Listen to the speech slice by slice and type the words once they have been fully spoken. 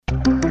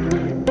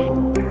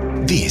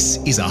This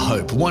is a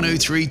Hope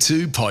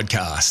 1032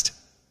 podcast.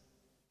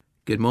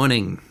 Good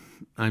morning.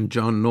 I'm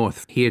John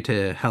North, here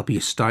to help you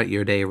start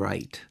your day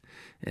right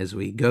as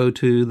we go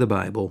to the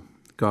Bible,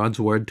 God's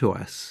Word to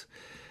us,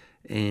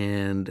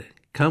 and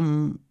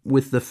come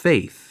with the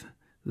faith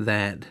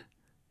that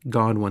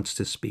God wants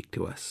to speak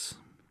to us.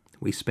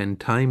 We spend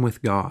time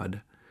with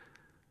God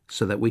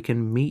so that we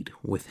can meet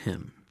with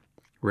Him.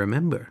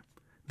 Remember,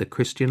 the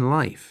Christian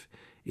life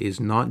is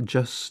not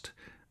just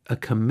a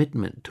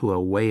commitment to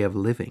a way of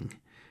living.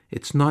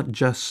 It's not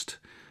just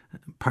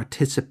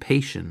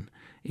participation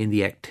in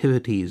the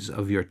activities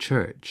of your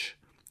church.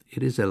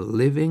 It is a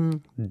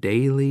living,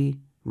 daily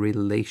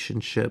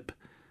relationship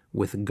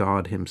with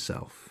God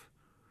Himself.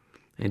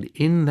 And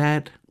in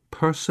that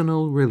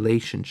personal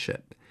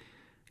relationship,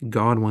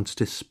 God wants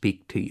to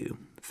speak to you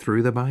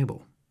through the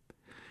Bible.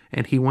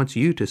 And He wants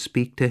you to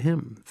speak to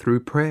Him through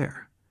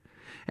prayer.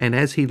 And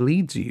as He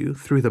leads you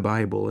through the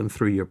Bible and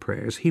through your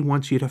prayers, He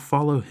wants you to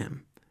follow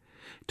Him,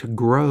 to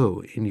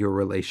grow in your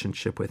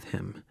relationship with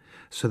Him,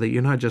 so that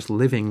you're not just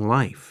living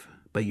life,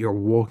 but you're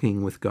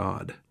walking with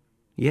God.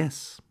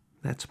 Yes,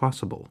 that's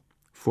possible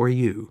for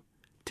you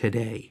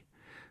today.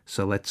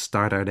 So let's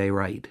start our day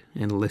right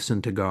and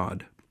listen to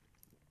God.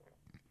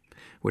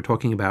 We're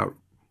talking about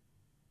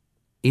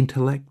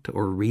intellect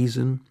or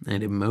reason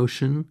and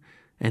emotion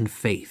and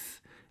faith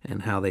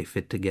and how they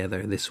fit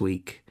together this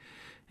week.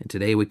 And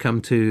today we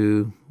come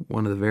to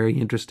one of the very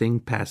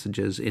interesting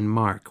passages in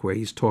Mark where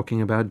he's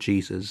talking about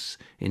Jesus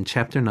in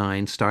chapter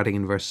 9, starting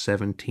in verse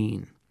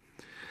 17.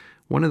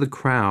 One of the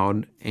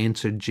crowd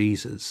answered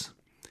Jesus,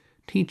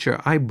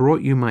 "Teacher, I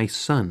brought you my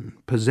son,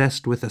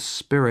 possessed with a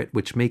spirit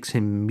which makes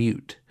him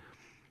mute.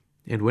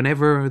 And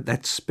whenever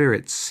that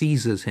spirit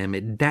seizes him,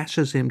 it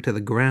dashes him to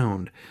the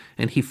ground,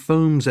 and he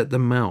foams at the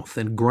mouth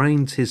and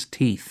grinds his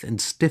teeth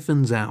and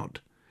stiffens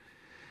out."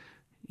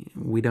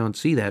 We don't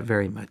see that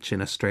very much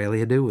in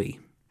Australia, do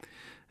we?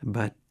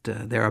 But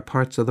there are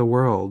parts of the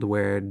world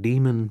where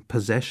demon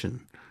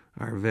possession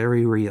are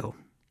very real.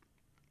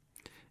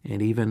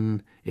 And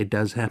even it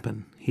does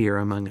happen here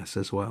among us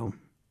as well.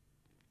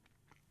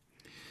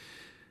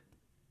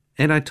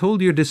 "And I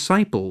told your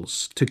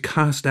disciples to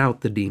cast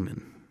out the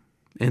demon,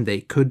 and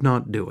they could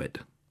not do it."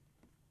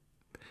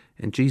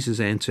 And Jesus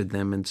answered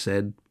them and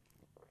said,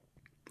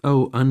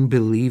 "O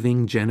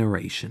unbelieving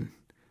generation,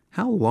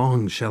 how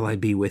long shall I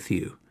be with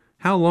you?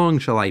 How long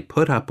shall I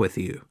put up with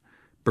you?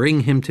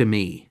 Bring him to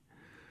me."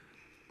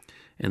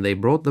 And they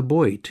brought the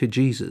boy to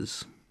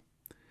Jesus.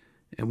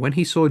 And when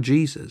he saw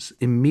Jesus,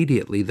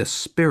 immediately the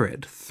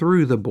spirit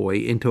threw the boy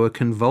into a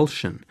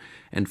convulsion,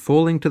 and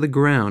falling to the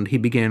ground, he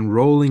began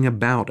rolling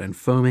about and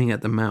foaming at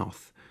the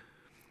mouth.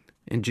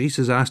 And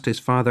Jesus asked his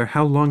father,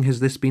 "How long has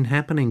this been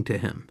happening to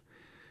him?"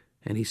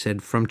 And he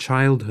said, "From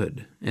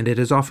childhood, and it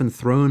has often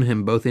thrown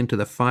him both into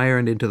the fire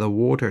and into the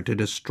water to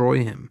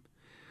destroy him.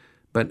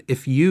 But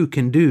if you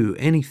can do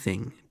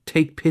anything,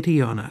 take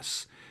pity on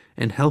us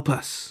and help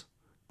us."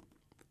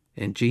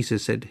 And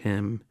Jesus said to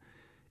him,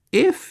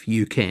 "If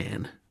you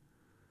can,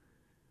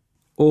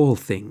 all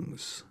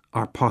things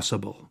are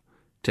possible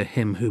to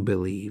him who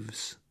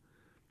believes."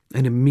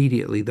 And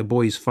immediately the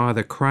boy's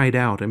father cried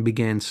out and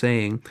began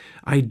saying,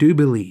 "I do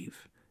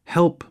believe.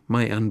 Help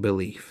my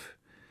unbelief."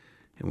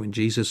 And when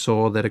Jesus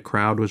saw that a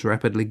crowd was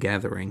rapidly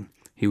gathering,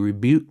 he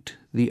rebuked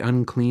the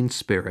unclean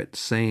spirit,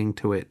 saying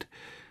to it,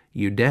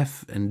 "You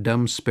deaf and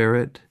dumb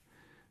spirit,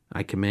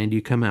 I command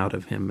you come out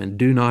of him, and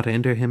do not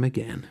enter him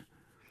again."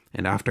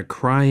 And after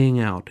crying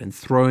out and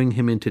throwing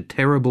him into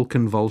terrible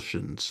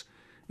convulsions,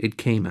 it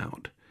came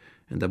out,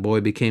 and the boy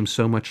became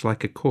so much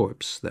like a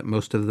corpse that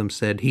most of them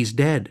said, "He's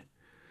dead."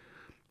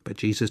 But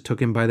Jesus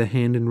took him by the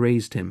hand and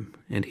raised him,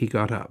 and he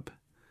got up.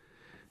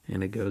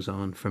 And it goes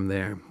on from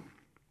there.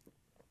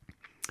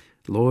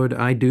 Lord,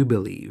 I do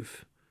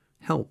believe.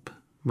 Help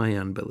my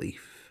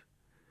unbelief.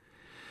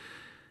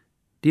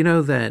 Do you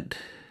know that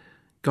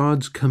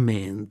God's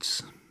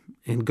commands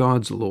and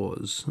God's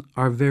laws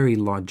are very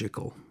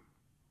logical?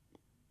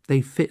 They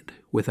fit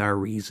with our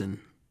reason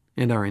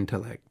and our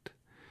intellect.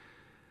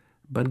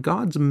 But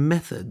God's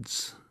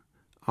methods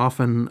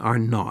often are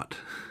not.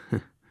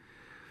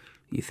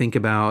 You think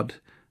about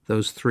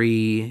those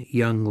 3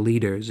 young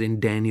leaders in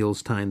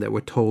Daniel's time that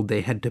were told they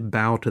had to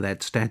bow to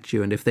that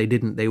statue, and if they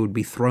didn't, they would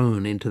be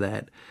thrown into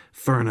that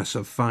furnace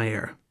of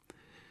fire.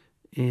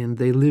 And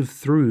they lived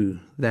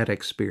through that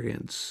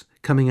experience,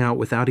 coming out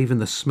without even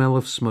the smell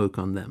of smoke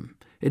on them.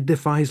 It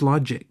defies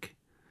logic.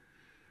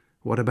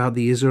 What about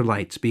the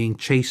Israelites being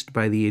chased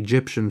by the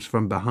Egyptians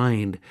from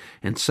behind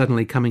and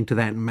suddenly coming to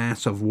that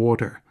mass of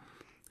water,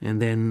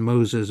 and then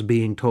Moses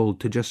being told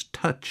to just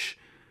touch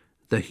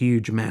the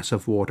huge mass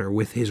of water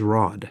with his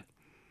rod?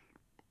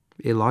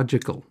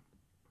 Illogical.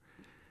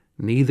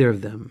 Neither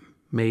of them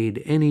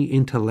made any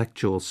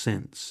intellectual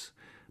sense,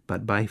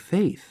 but by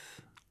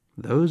faith,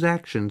 those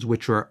actions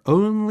which were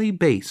only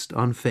based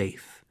on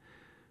faith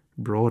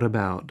brought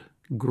about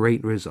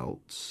great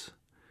results.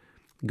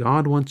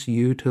 God wants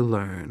you to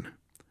learn,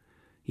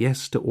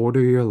 yes, to order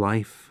your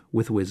life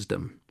with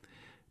wisdom,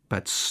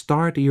 but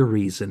start your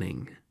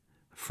reasoning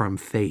from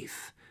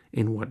faith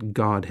in what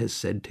God has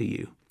said to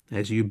you.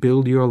 As you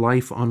build your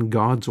life on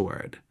God's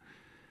word,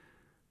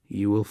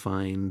 you will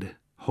find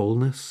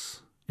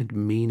wholeness and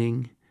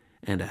meaning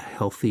and a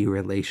healthy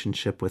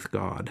relationship with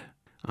God.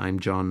 I'm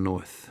John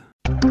North.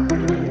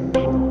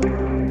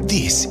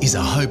 This is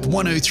a Hope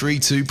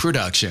 1032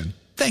 production.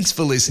 Thanks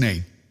for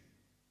listening.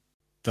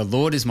 The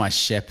Lord is my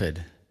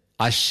shepherd,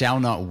 I shall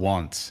not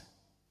want.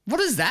 What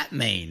does that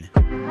mean?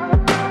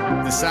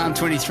 The Psalm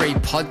 23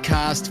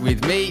 podcast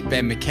with me,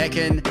 Ben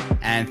McKecken,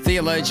 and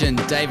theologian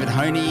David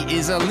Honey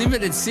is a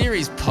limited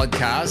series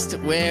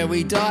podcast where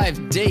we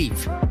dive deep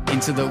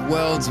into the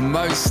world's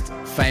most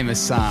famous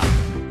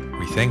psalm.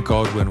 We thank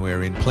God when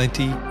we're in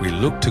plenty. We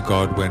look to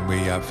God when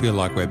we feel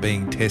like we're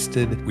being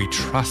tested. We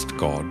trust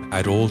God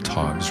at all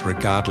times,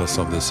 regardless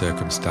of the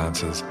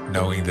circumstances,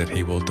 knowing that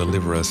He will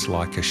deliver us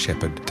like a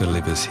shepherd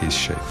delivers his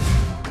sheep.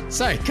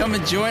 So come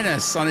and join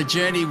us on a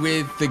journey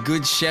with the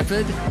Good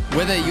Shepherd.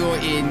 Whether you're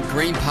in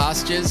green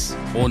pastures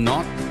or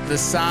not, the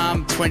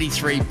Psalm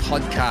 23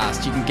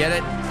 podcast. You can get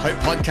it,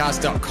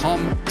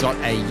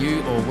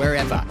 hopepodcast.com.au or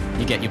wherever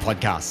you get your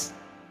podcasts.